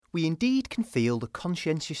We indeed can feel the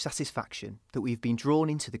conscientious satisfaction that we have been drawn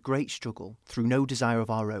into the great struggle through no desire of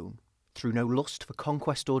our own, through no lust for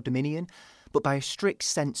conquest or dominion, but by a strict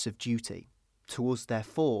sense of duty. To us,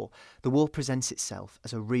 therefore, the war presents itself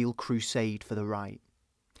as a real crusade for the right.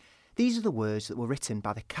 These are the words that were written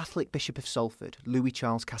by the Catholic Bishop of Salford, Louis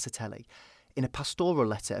Charles Casatelli, in a pastoral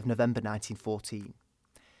letter of November 1914.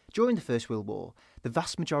 During the First World War, the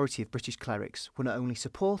vast majority of British clerics were not only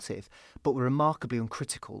supportive, but were remarkably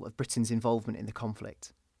uncritical of Britain's involvement in the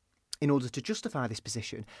conflict. In order to justify this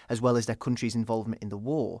position, as well as their country's involvement in the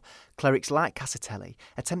war, clerics like Casatelli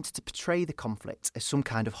attempted to portray the conflict as some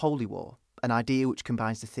kind of holy war, an idea which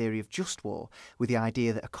combines the theory of just war with the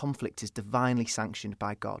idea that a conflict is divinely sanctioned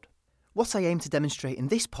by God. What I aim to demonstrate in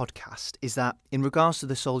this podcast is that, in regards to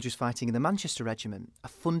the soldiers fighting in the Manchester Regiment, a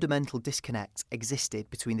fundamental disconnect existed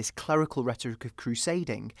between this clerical rhetoric of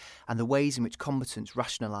crusading and the ways in which combatants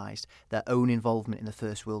rationalised their own involvement in the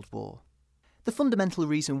First World War. The fundamental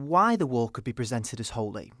reason why the war could be presented as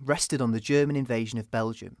holy rested on the German invasion of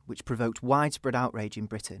Belgium, which provoked widespread outrage in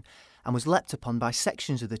Britain and was leapt upon by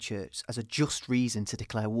sections of the church as a just reason to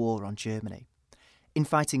declare war on Germany. In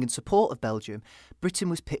fighting in support of Belgium, Britain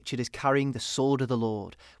was pictured as carrying the sword of the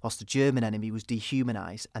Lord, whilst the German enemy was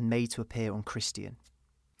dehumanised and made to appear unchristian.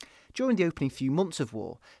 During the opening few months of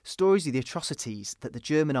war, stories of the atrocities that the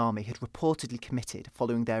German army had reportedly committed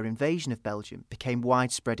following their invasion of Belgium became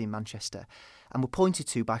widespread in Manchester and were pointed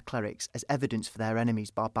to by clerics as evidence for their enemies'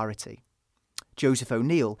 barbarity. Joseph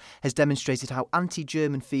O'Neill has demonstrated how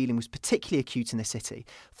anti-German feeling was particularly acute in the city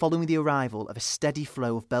following the arrival of a steady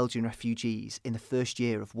flow of Belgian refugees in the first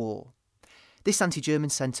year of war. This anti-German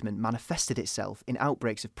sentiment manifested itself in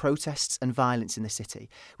outbreaks of protests and violence in the city,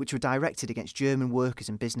 which were directed against German workers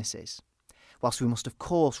and businesses. Whilst we must of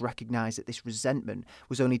course recognise that this resentment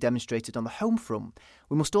was only demonstrated on the home front,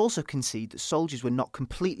 we must also concede that soldiers were not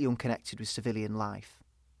completely unconnected with civilian life.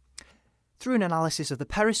 Through an analysis of the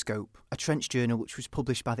Periscope, a trench journal which was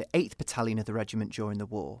published by the 8th Battalion of the regiment during the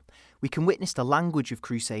war, we can witness the language of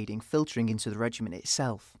crusading filtering into the regiment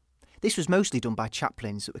itself. This was mostly done by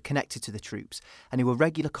chaplains that were connected to the troops and who were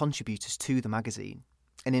regular contributors to the magazine.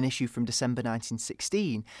 In an issue from December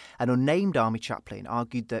 1916, an unnamed army chaplain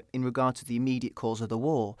argued that, in regard to the immediate cause of the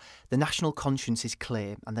war, the national conscience is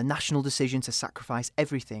clear and the national decision to sacrifice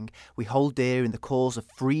everything we hold dear in the cause of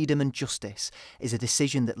freedom and justice is a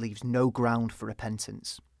decision that leaves no ground for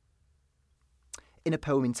repentance. In a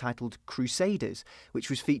poem entitled Crusaders,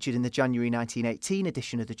 which was featured in the January 1918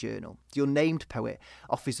 edition of the journal, the unnamed poet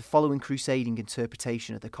offers the following crusading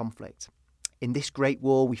interpretation of the conflict. In this great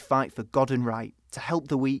war we fight for God and right, to help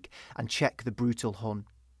the weak and check the brutal Hun.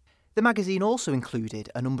 The magazine also included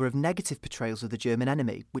a number of negative portrayals of the German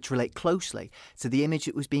enemy, which relate closely to the image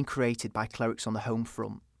that was being created by clerics on the home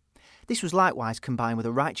front. This was likewise combined with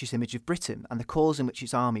a righteous image of Britain and the cause in which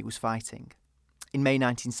its army was fighting. In May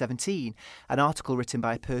 1917, an article written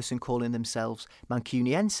by a person calling themselves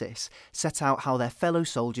Mancuniensis set out how their fellow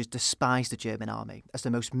soldiers despised the German army as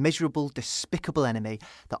the most miserable, despicable enemy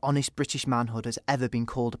that honest British manhood has ever been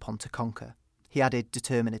called upon to conquer. He added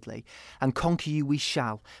determinedly, "And conquer you we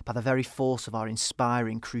shall, by the very force of our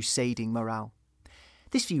inspiring, crusading morale."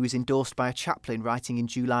 This view was endorsed by a chaplain writing in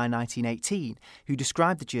July 1918, who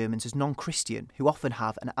described the Germans as non-Christian, who often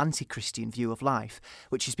have an anti-Christian view of life,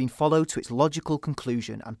 which has been followed to its logical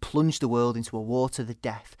conclusion and plunged the world into a war to the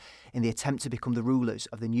death in the attempt to become the rulers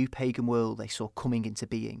of the new pagan world they saw coming into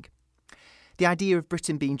being. The idea of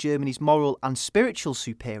Britain being Germany's moral and spiritual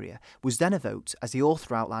superior was then evoked as the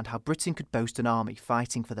author outlined how Britain could boast an army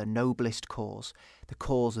fighting for the noblest cause, the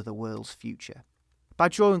cause of the world's future. By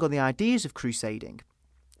drawing on the ideas of crusading,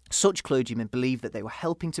 such clergymen believed that they were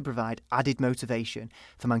helping to provide added motivation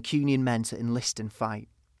for Mancunian men to enlist and fight.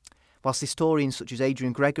 Whilst historians such as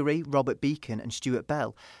Adrian Gregory, Robert Beacon and Stuart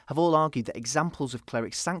Bell have all argued that examples of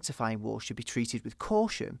clerics sanctifying war should be treated with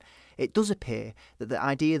caution, it does appear that the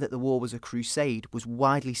idea that the war was a crusade was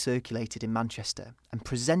widely circulated in Manchester and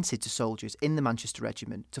presented to soldiers in the Manchester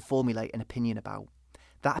Regiment to formulate an opinion about.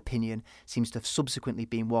 That opinion seems to have subsequently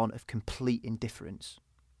been one of complete indifference.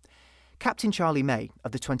 Captain Charlie May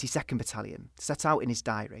of the 22nd Battalion set out in his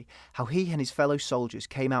diary how he and his fellow soldiers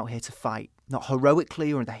came out here to fight, not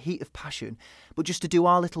heroically or in the heat of passion, but just to do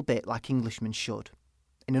our little bit like Englishmen should.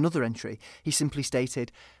 In another entry, he simply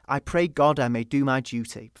stated, "I pray God I may do my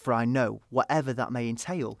duty, for I know, whatever that may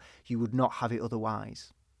entail, you would not have it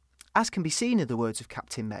otherwise." As can be seen in the words of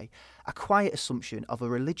Captain May, a quiet assumption of a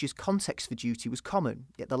religious context for duty was common,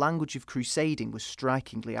 yet the language of crusading was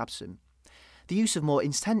strikingly absent. The use of more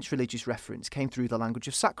intense religious reference came through the language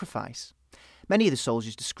of sacrifice. Many of the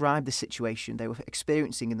soldiers described the situation they were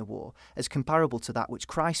experiencing in the war as comparable to that which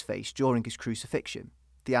Christ faced during his crucifixion.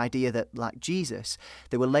 The idea that, like Jesus,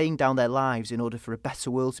 they were laying down their lives in order for a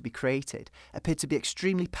better world to be created appeared to be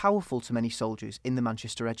extremely powerful to many soldiers in the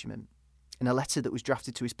Manchester Regiment. In a letter that was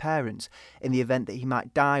drafted to his parents in the event that he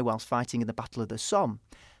might die whilst fighting in the Battle of the Somme,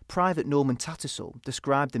 Private Norman Tattersall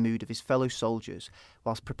described the mood of his fellow soldiers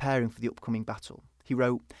whilst preparing for the upcoming battle. He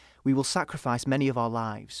wrote, "We will sacrifice many of our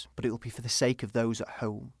lives, but it will be for the sake of those at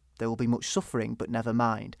home. There will be much suffering, but never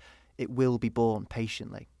mind. It will be borne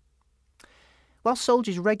patiently." While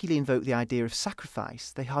soldiers regularly invoked the idea of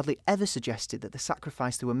sacrifice, they hardly ever suggested that the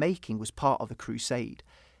sacrifice they were making was part of a crusade.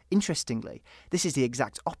 Interestingly, this is the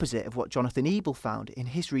exact opposite of what Jonathan Ebel found in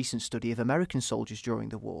his recent study of American soldiers during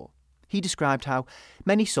the war. He described how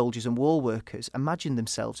many soldiers and war workers imagined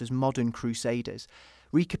themselves as modern crusaders,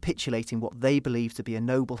 recapitulating what they believed to be a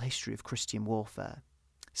noble history of Christian warfare.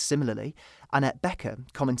 Similarly, Annette Becker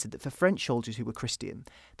commented that for French soldiers who were Christian,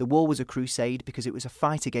 the war was a crusade because it was a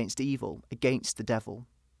fight against evil, against the devil.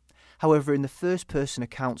 However, in the first-person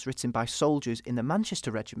accounts written by soldiers in the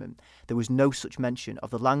Manchester Regiment, there was no such mention of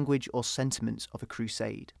the language or sentiments of a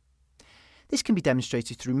crusade. This can be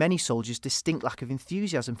demonstrated through many soldiers' distinct lack of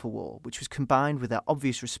enthusiasm for war, which was combined with their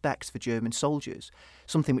obvious respect for German soldiers,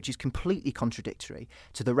 something which is completely contradictory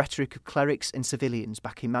to the rhetoric of clerics and civilians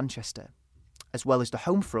back in Manchester. As well as the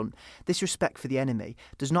home front, this respect for the enemy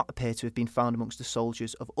does not appear to have been found amongst the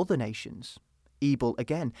soldiers of other nations. Ebel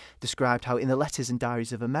again described how in the letters and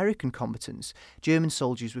diaries of American combatants, German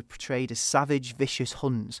soldiers were portrayed as savage, vicious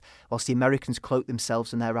Huns, whilst the Americans cloaked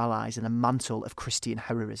themselves and their allies in a mantle of Christian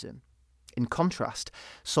heroism. In contrast,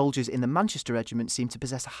 soldiers in the Manchester Regiment seemed to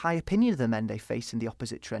possess a high opinion of the men they faced in the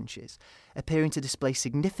opposite trenches, appearing to display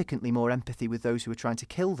significantly more empathy with those who were trying to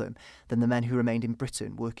kill them than the men who remained in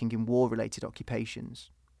Britain working in war-related occupations.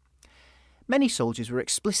 Many soldiers were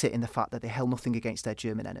explicit in the fact that they held nothing against their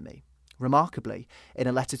German enemy. Remarkably, in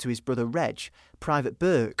a letter to his brother Reg, Private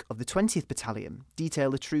Burke of the 20th Battalion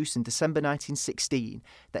detailed a truce in December 1916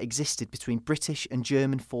 that existed between British and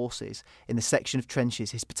German forces in the section of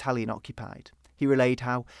trenches his battalion occupied. He relayed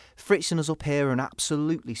how Fritz and us up here are on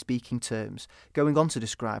absolutely speaking terms, going on to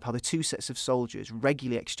describe how the two sets of soldiers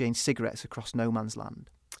regularly exchanged cigarettes across no man's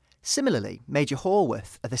land. Similarly, Major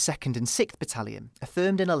Horworth of the 2nd and 6th Battalion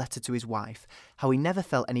affirmed in a letter to his wife how he never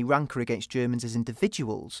felt any rancour against Germans as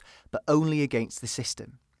individuals, but only against the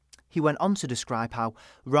system. He went on to describe how,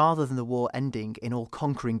 rather than the war ending in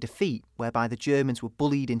all-conquering defeat, whereby the Germans were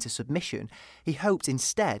bullied into submission, he hoped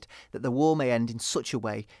instead that the war may end in such a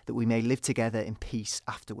way that we may live together in peace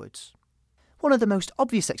afterwards. One of the most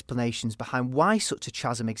obvious explanations behind why such a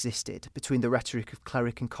chasm existed between the rhetoric of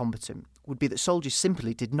cleric and combatant would be that soldiers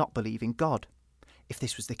simply did not believe in God. If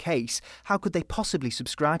this was the case, how could they possibly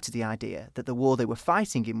subscribe to the idea that the war they were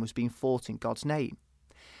fighting in was being fought in God's name?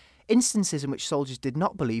 Instances in which soldiers did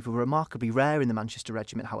not believe were remarkably rare in the Manchester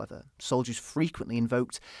Regiment, however. Soldiers frequently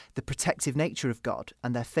invoked the protective nature of God,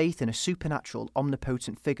 and their faith in a supernatural,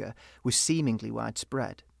 omnipotent figure was seemingly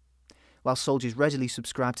widespread. While soldiers readily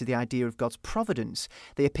subscribed to the idea of God's providence,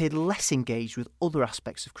 they appeared less engaged with other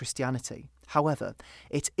aspects of Christianity. However,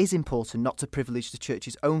 it is important not to privilege the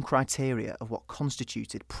Church's own criteria of what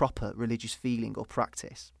constituted proper religious feeling or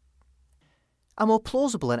practice. A more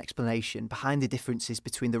plausible explanation behind the differences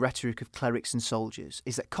between the rhetoric of clerics and soldiers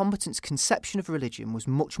is that combatants' conception of religion was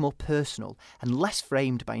much more personal and less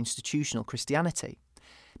framed by institutional Christianity.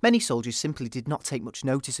 Many soldiers simply did not take much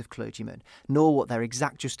notice of clergymen, nor what their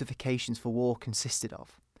exact justifications for war consisted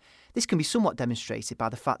of. This can be somewhat demonstrated by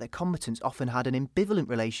the fact that combatants often had an ambivalent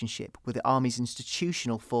relationship with the army's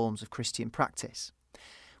institutional forms of Christian practice.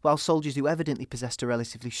 While soldiers who evidently possessed a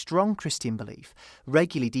relatively strong Christian belief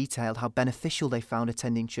regularly detailed how beneficial they found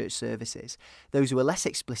attending church services, those who were less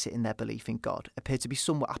explicit in their belief in God appeared to be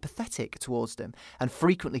somewhat apathetic towards them and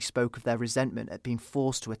frequently spoke of their resentment at being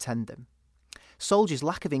forced to attend them. Soldiers'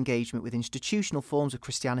 lack of engagement with institutional forms of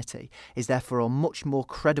Christianity is therefore a much more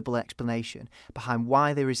credible explanation behind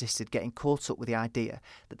why they resisted getting caught up with the idea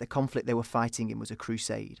that the conflict they were fighting in was a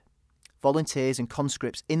crusade. Volunteers and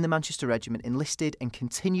conscripts in the Manchester Regiment enlisted and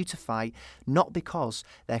continued to fight not because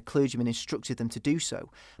their clergymen instructed them to do so,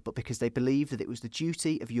 but because they believed that it was the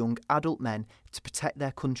duty of young adult men to protect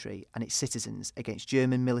their country and its citizens against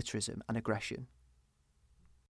German militarism and aggression.